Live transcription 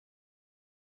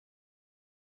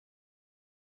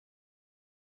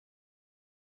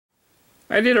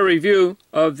I did a review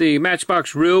of the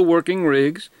Matchbox Real Working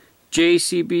Rigs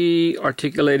JCB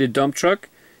Articulated Dump Truck.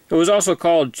 It was also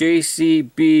called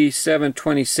JCB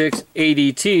 726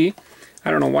 ADT.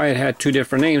 I don't know why it had two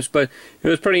different names, but it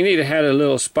was pretty neat. It had a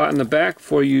little spot in the back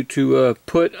for you to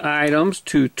put items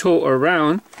to tow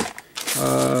around.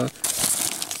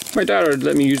 My daughter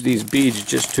let me use these beads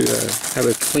just to have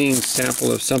a clean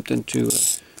sample of something to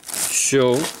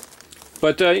show.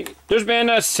 But there's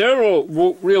been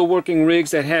several real working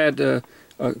rigs that had a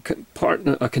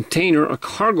container, a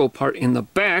cargo part in the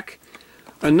back.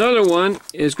 Another one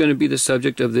is going to be the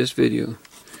subject of this video.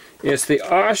 It's the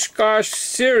Oshkosh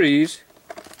series,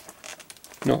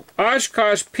 no,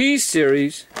 Oshkosh P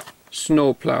series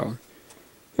snowplow.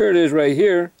 Here it is right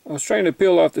here. I was trying to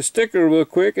peel off the sticker real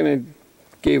quick and I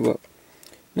gave up.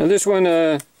 Now this one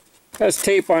has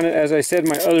tape on it, as I said in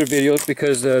my other videos,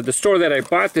 because the store that I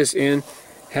bought this in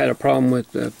had a problem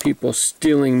with people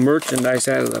stealing merchandise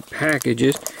out of the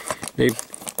packages.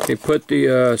 They put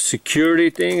the security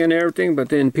thing and everything, but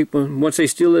then people, once they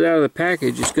steal it out of the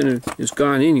package, it's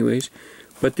gone anyways.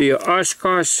 But the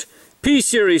Oshkosh P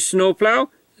series snowplow,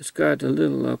 it's got a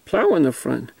little plow in the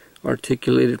front,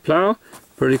 articulated plow,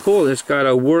 pretty cool. It's got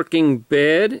a working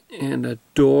bed and a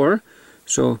door.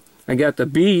 So I got the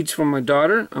beads from my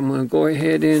daughter. I'm going to go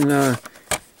ahead and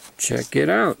check it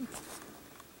out.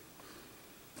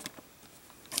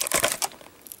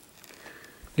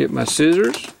 Get my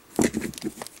scissors.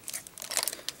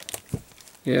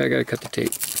 Yeah, I gotta cut the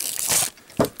tape.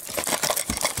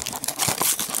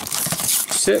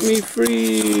 Set me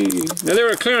free. Now they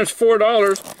were clearance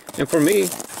 $4, and for me,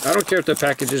 I don't care if the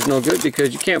package is no good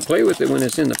because you can't play with it when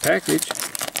it's in the package.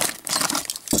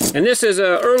 And this is an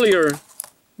earlier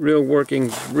Real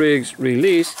Working Rigs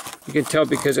release. You can tell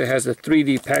because it has the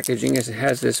 3D packaging, as it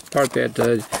has this part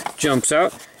that jumps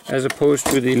out, as opposed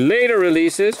to the later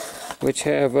releases, which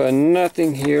have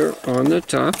nothing here on the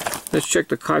top. Let's check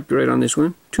the copyright on this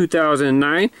one.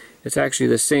 2009. It's actually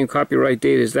the same copyright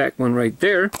date as that one right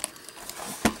there.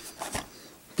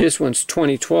 This one's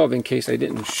 2012 in case I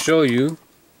didn't show you.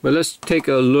 But let's take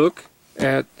a look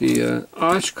at the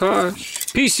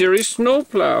Oshkosh P-Series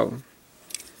snowplow.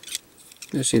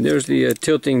 Let's see, there's the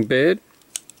tilting bed.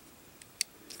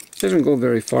 Doesn't go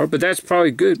very far, but that's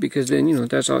probably good because then, you know,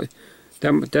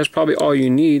 that's probably all you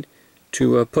need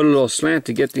to put a little slant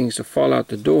to get things to fall out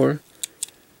the door.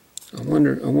 I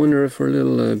wonder if our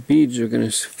little beads are going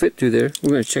to fit through there. We're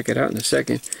going to check it out in a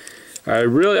second. I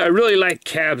really like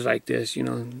cabs like this, you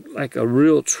know, like a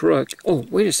real truck. Oh,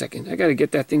 wait a second. I got to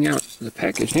get that thing out of the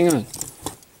package. Hang on.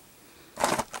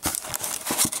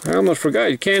 I almost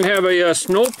forgot. You can't have a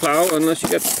snow plow unless you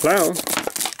got the plow.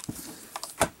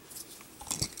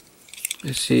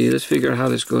 Let's see. Let's figure out how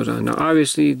this goes on. Now,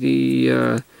 obviously,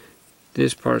 the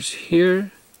this part's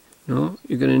here. No,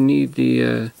 you're going to need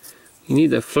the you need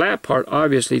the flat part,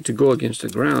 obviously, to go against the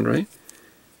ground, right?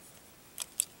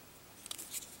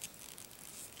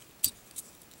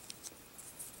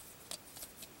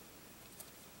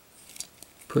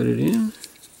 Put it in.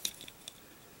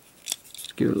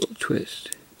 Let's give it a little twist.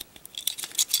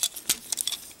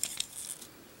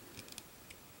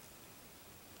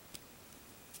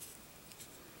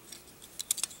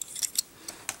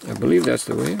 I believe that's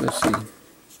the way. Let's see.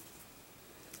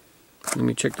 Let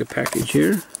me check the package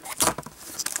here.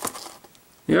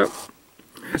 Yep.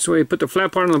 That's the way you put the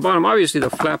flat part on the bottom. Obviously the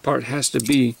flat part has to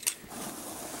be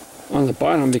on the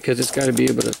bottom because it's got to be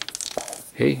able to...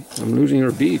 Hey, I'm losing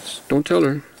her beads. Don't tell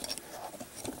her.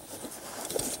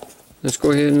 Let's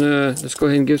go ahead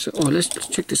and give some... Oh, let's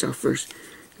check this out first.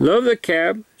 Love the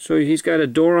cab. So he's got a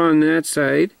door on that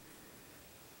side.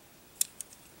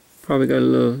 Probably got a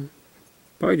little...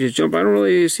 Probably just jump. I don't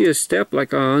really see a step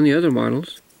like on the other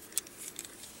models.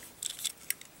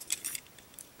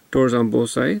 Doors on both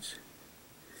sides.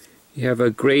 You have a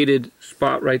graded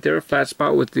spot right there, a flat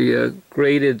spot with the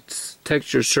graded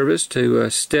texture surface to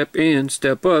step in,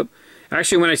 step up.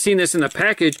 Actually, when I seen this in the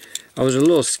package, I was a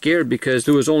little scared because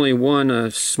there was only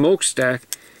one smokestack.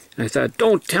 And I thought,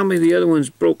 don't tell me the other one's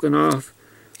broken off.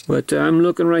 But I'm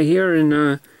looking right here and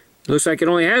it looks like it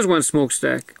only has one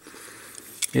smokestack.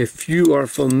 If you are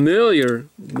familiar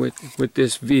with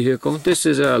this vehicle, this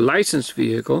is a licensed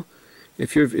vehicle.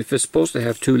 If it's supposed to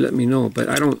have two, let me know. But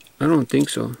I don't think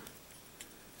so.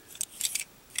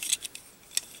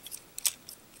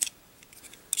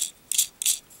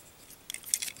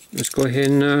 Let's go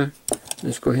ahead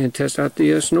and test out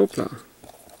the snowplow.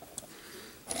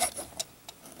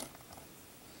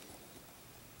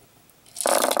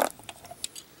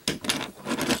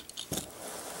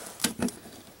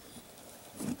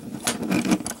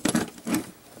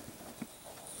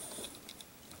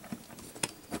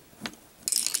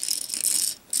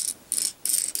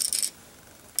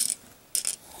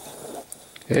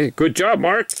 Hey, good job,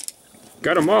 Mark.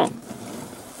 Got them all.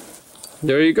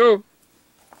 There you go.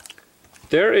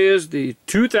 There is the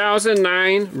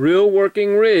 2009 real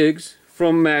working rigs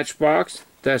from Matchbox.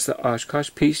 That's the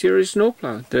Oshkosh P-Series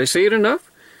snowplow. Did I say it enough?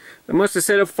 I must have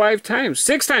said it 5 times,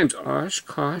 6 times.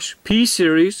 Oshkosh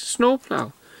P-Series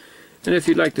snowplow. And if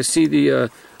you'd like to see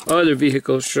the other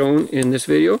vehicles shown in this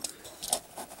video,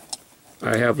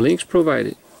 I have links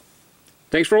provided.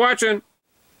 Thanks for watching.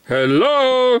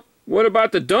 Hello! What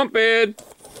about the dump bed?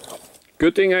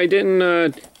 Good thing I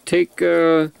didn't take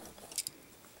my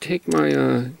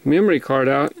memory card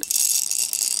out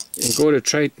and go to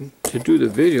try to do the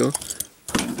video.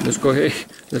 Let's go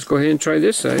ahead and try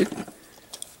this side.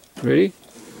 Ready?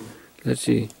 Let's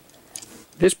see.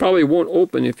 This probably won't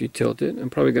open if you tilt it.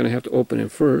 I'm probably going to have to open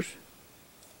it first.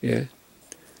 Yeah.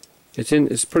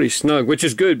 It's pretty snug, which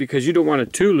is good because you don't want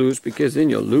it too loose because then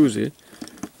you'll lose it.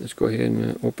 Let's go ahead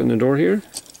and open the door here.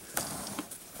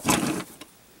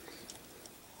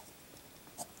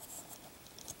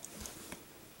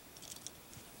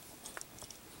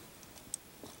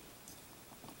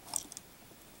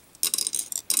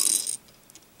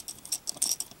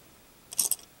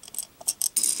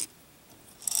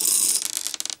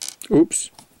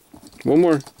 Oops. One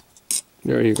more.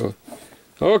 There you go.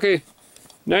 Okay.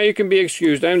 Now you can be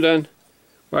excused. I'm done.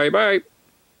 Bye-bye.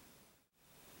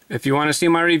 If you want to see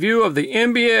my review of the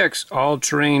MBX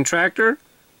all-terrain tractor,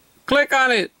 click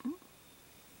on it.